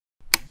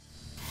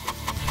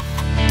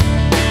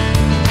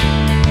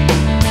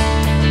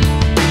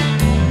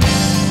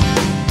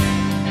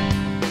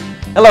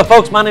Hello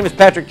folks, my name is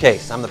Patrick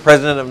Case. I'm the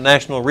president of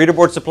National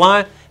Readerboard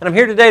Supply, and I'm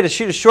here today to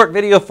shoot a short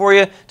video for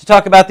you to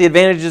talk about the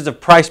advantages of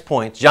price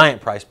points,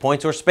 giant price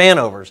points, or span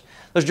overs.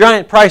 Those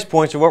giant price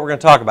points are what we're going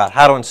to talk about,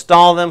 how to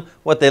install them,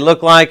 what they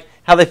look like,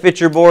 how they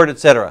fit your board,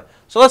 etc.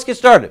 So let's get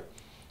started.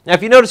 Now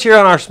if you notice here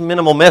on our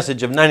minimal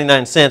message of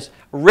 99 cents,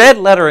 red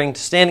lettering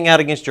standing out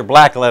against your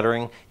black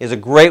lettering is a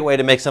great way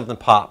to make something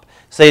pop.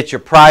 Say it's your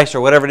price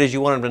or whatever it is you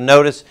want them to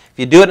notice. If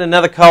you do it in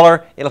another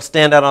color, it'll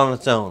stand out on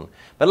its own.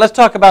 But let's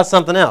talk about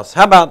something else.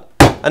 How about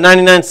a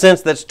 99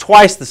 cents that's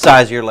twice the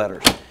size of your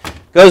letters?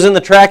 Goes in the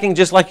tracking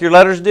just like your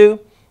letters do,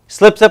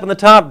 slips up in the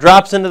top,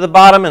 drops into the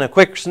bottom, and a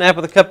quick snap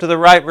of the cup to the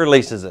right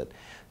releases it.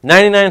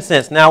 99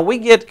 cents. Now we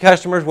get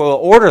customers will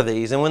order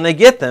these, and when they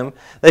get them,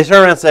 they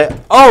turn around and say,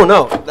 oh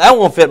no, that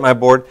won't fit my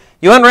board.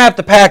 You unwrap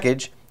the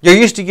package, you're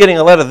used to getting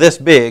a letter this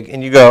big,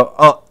 and you go,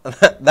 oh,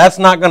 that's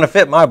not going to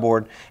fit my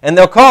board. And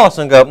they'll call us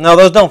and go, no,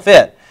 those don't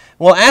fit.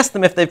 We'll ask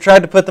them if they've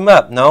tried to put them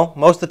up. No,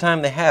 most of the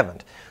time they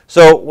haven't.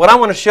 So what I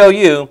want to show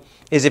you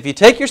is if you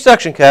take your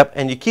suction cup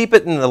and you keep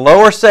it in the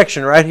lower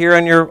section right here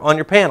on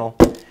your panel,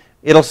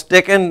 it'll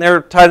stick in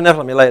there tight enough.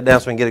 Let me lay it down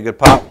so we can get a good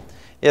pop.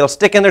 It'll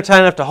stick in there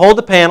tight enough to hold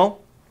the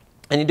panel,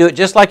 and you do it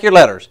just like your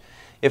letters.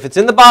 If it's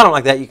in the bottom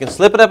like that, you can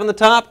slip it up in the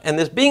top, and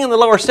this being in the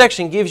lower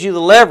section gives you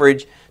the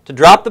leverage to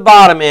drop the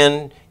bottom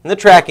in the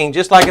tracking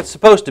just like it's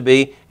supposed to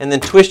be, and then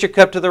twist your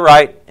cup to the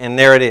right, and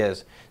there it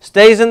is.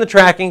 Stays in the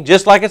tracking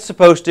just like it's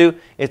supposed to.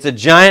 It's a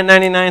giant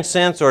 99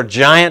 cents or a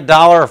giant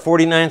dollar or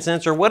 49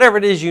 cents or whatever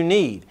it is you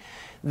need.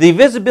 The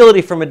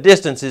visibility from a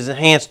distance is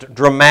enhanced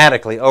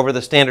dramatically over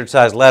the standard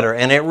size letter,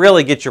 and it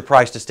really gets your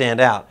price to stand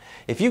out.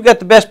 If you've got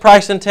the best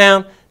price in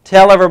town,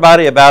 tell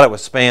everybody about it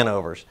with span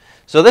overs.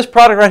 So this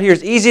product right here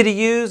is easy to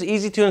use,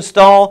 easy to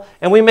install,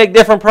 and we make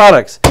different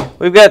products.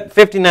 We've got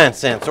 59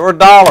 cents or a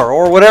dollar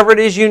or whatever it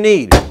is you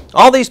need.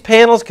 All these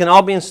panels can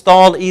all be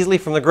installed easily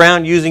from the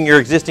ground using your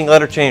existing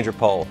letter changer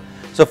pole.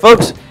 So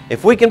folks,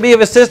 if we can be of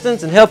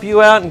assistance and help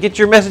you out and get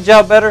your message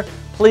out better,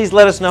 please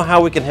let us know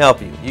how we can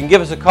help you. You can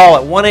give us a call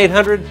at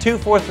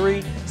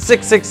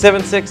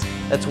 1-800-243-6676.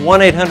 That's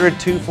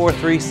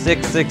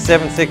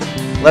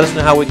 1-800-243-6676. Let us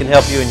know how we can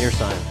help you in your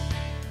sign.